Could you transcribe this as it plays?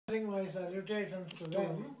my salutations to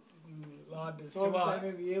them, Lord so that I Shiva.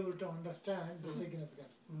 may be able to understand the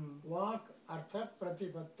significance. Vak, Artha,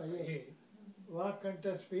 Prathipathaye. Vak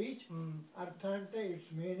ante speech, Artha ante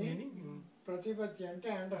its meaning, Prathipathaye ante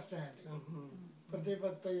understanding.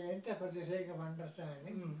 Prathipathaye ante for the sake of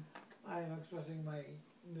understanding, I am expressing my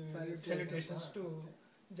salutations to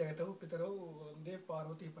Jagatahu Pitaro, De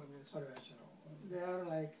Parvati Parameswara. They are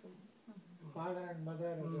like father and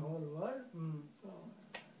mother of the whole world. So,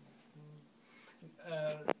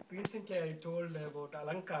 recently I told about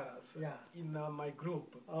Alankaras in my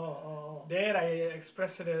group. Oh. There I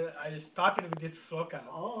expressed, I started with this sloka.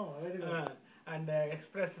 Oh, very good. And I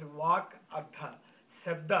expressed Vak, Artha,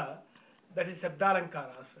 Sabda, that is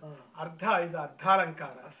Sabdalankaras. Artha is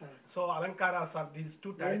Ardhalankaras. So Alankaras are these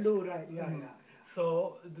two types. Right.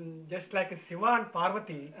 So just like Shiva and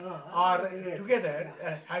Parvati are together,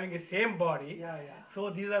 having the same body. So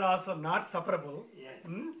these are also not separable.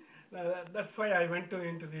 That's why I went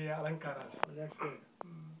into the Alankaras. That's good.